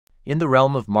In the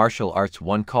realm of martial arts,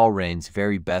 one call reigns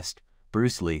very best: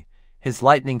 Bruce Lee. His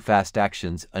lightning-fast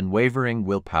actions, unwavering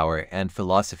willpower, and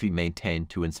philosophy maintained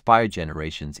to inspire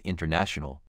generations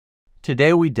international.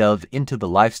 Today we delve into the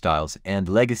lifestyles and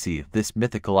legacy of this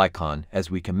mythical icon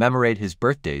as we commemorate his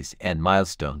birthdays and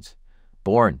milestones.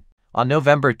 Born on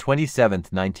November 27,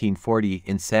 1940,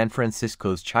 in San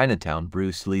Francisco's Chinatown,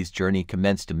 Bruce Lee's journey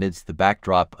commenced amidst the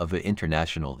backdrop of an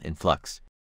international influx.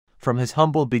 From his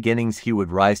humble beginnings, he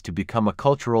would rise to become a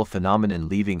cultural phenomenon,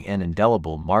 leaving an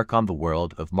indelible mark on the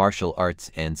world of martial arts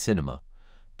and cinema.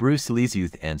 Bruce Lee's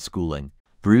youth and schooling.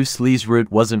 Bruce Lee's route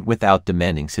wasn't without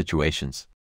demanding situations.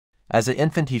 As an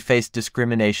infant, he faced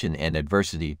discrimination and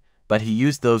adversity, but he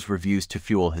used those reviews to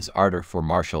fuel his ardor for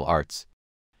martial arts.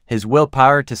 His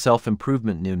willpower to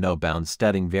self-improvement knew no bounds,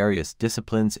 studying various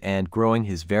disciplines and growing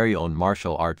his very own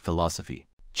martial art philosophy.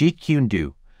 Jeet Kune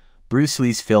Do. Bruce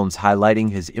Lee's films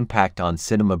highlighting his impact on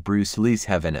cinema. Bruce Lee's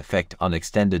have an effect on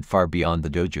extended far beyond the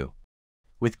dojo.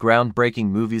 With groundbreaking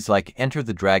movies like Enter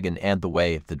the Dragon and The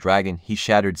Way of the Dragon, he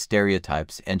shattered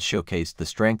stereotypes and showcased the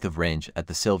strength of range at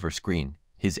the silver screen.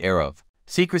 His era of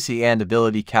secrecy and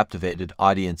ability captivated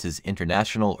audiences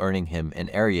international, earning him an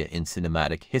area in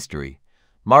cinematic history.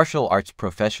 Martial arts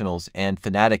professionals and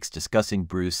fanatics discussing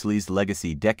Bruce Lee's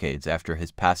legacy decades after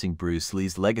his passing. Bruce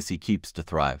Lee's legacy keeps to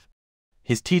thrive.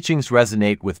 His teachings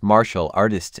resonate with martial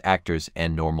artists, actors,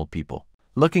 and normal people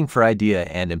looking for idea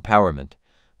and empowerment.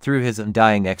 Through his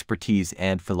undying expertise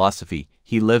and philosophy,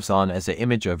 he lives on as an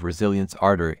image of resilience,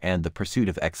 ardor, and the pursuit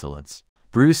of excellence.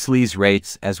 Bruce Lee's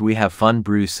rates as we have fun.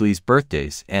 Bruce Lee's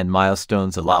birthdays and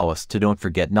milestones allow us to don't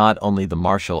forget not only the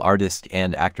martial artist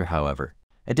and actor, however,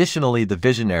 additionally the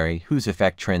visionary whose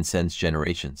effect transcends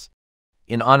generations.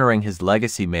 In honoring his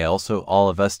legacy, may also all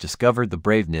of us discover the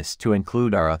braveness to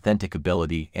include our authentic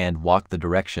ability and walk the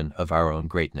direction of our own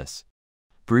greatness.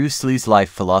 Bruce Lee's life,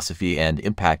 philosophy, and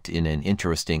impact in an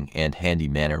interesting and handy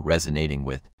manner, resonating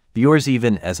with viewers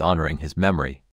even as honoring his memory.